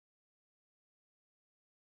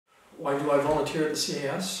Why do I volunteer at the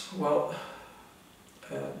CAS? Well,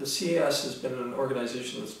 the CAS has been an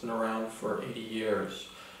organization that's been around for 80 years,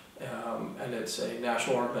 and it's a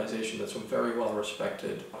national organization that's very well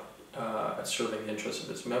respected at serving the interests of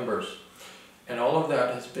its members. And all of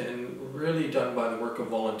that has been really done by the work of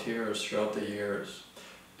volunteers throughout the years.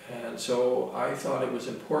 And so I thought it was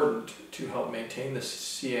important to help maintain the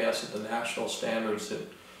CAS at the national standards that,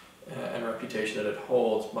 and reputation that it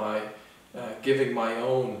holds by giving my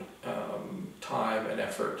own time and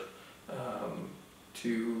effort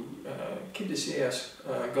to keep the CAS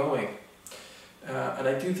going. And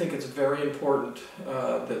I do think it's very important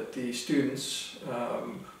that the students,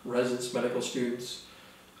 residents, medical students,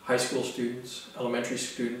 high school students, elementary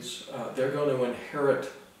students, they're going to inherit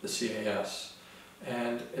the CAS.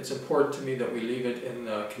 And it's important to me that we leave it in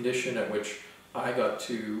the condition at which I got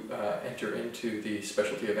to enter into the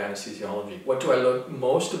specialty of anesthesiology. What do I love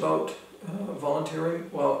most about volunteering?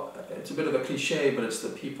 Well, it's a bit of a cliche, but it's the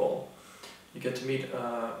people. You get to meet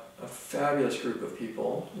a fabulous group of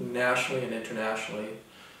people, nationally and internationally,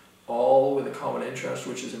 all with a common interest,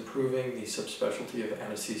 which is improving the subspecialty of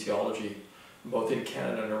anesthesiology, both in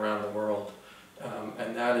Canada and around the world.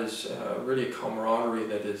 And that is really a camaraderie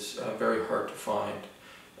that is very hard to find,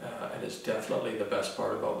 and is definitely the best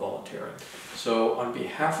part about volunteering. So on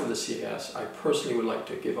behalf of the CAS, I personally would like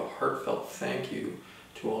to give a heartfelt thank you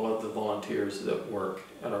to all of the volunteers that work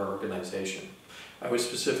at our organization. I would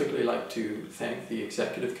specifically like to thank the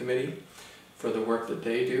executive committee for the work that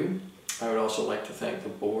they do. I would also like to thank the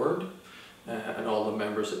board and all the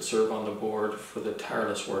members that serve on the board for the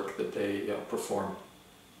tireless work that they perform.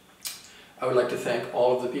 I would like to thank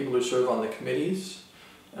all of the people who serve on the committees,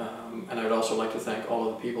 and I would also like to thank all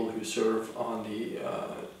of the people who serve on the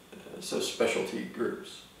subspecialty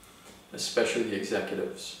groups, especially the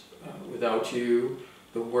executives. Without you,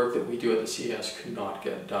 the work that we do at the CAS could not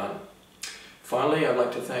get done. Finally, I'd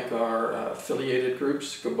like to thank our affiliated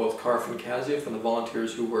groups, both CARF and CASIF, and the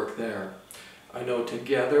volunteers who work there. I know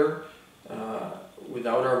together,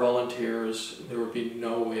 without our volunteers, there would be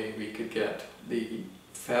no way we could get the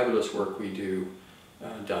fabulous work we do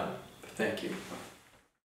done. Thank you.